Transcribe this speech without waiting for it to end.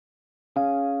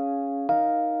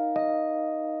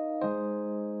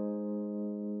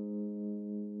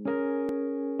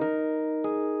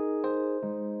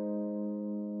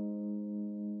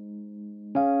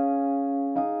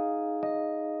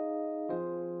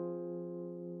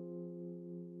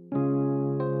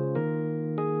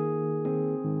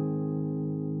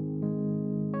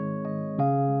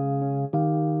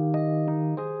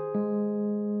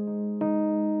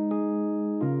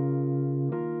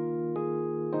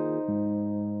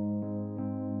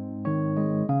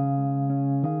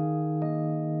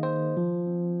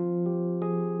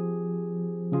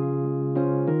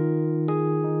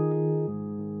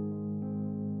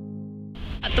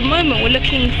moment we're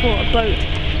looking for a boat.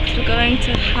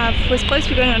 We're supposed to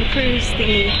be going on a cruise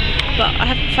thingy, but I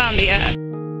haven't found it yet.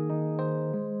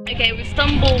 Okay, we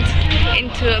stumbled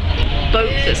into a boat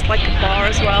that's like a bar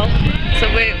as well. So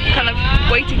we're kind of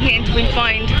waiting here until we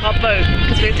find our boat,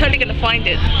 because we're totally going to find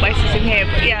it by sitting here.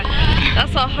 But yeah,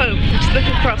 that's our hope. We're just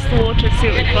looking across the water to see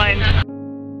what we find.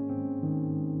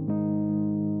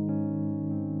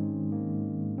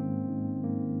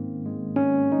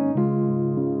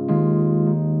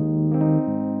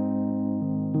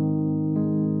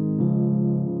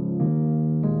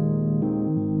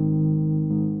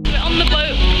 The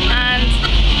boat, and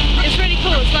it's really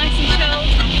cool. It's nice and chilled,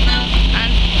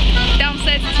 and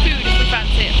downstairs is food if we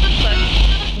fancy it.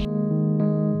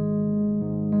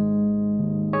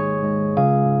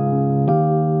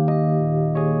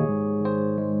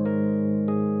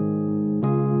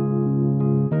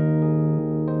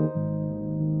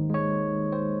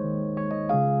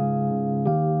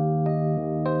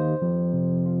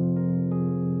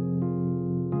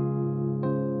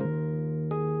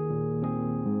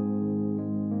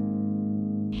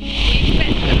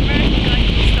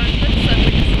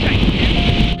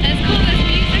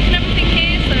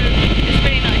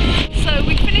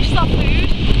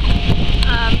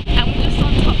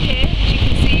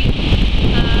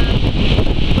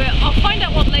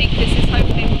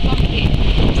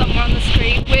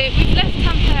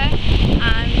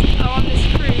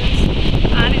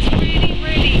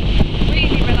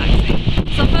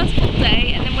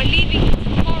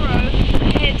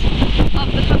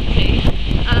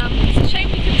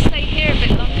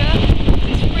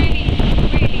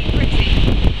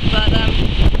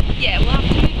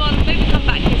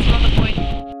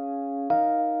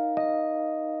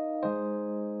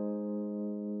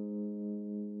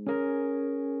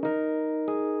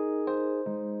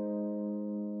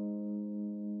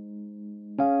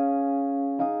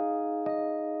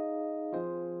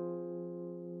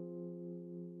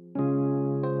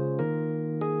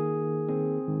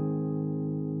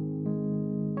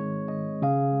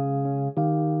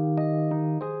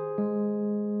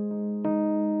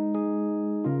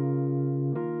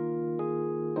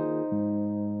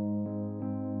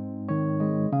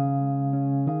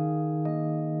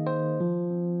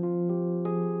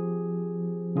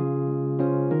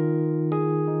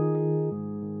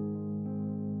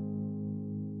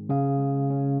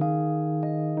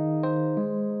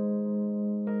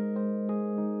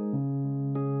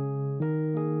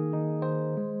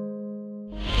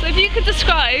 If you could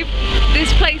describe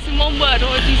this place in one word,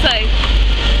 what would you say?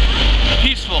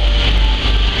 Peaceful.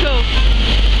 Cool.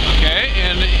 Okay,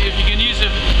 and if you can use a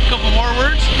couple more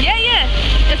words? Yeah,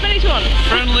 as many as you want.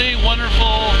 Friendly,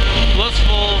 wonderful,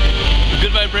 blissful,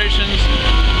 good vibrations.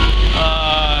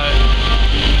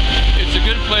 It's a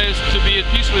good place to be at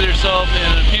peace with yourself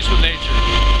and at peace with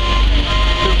nature.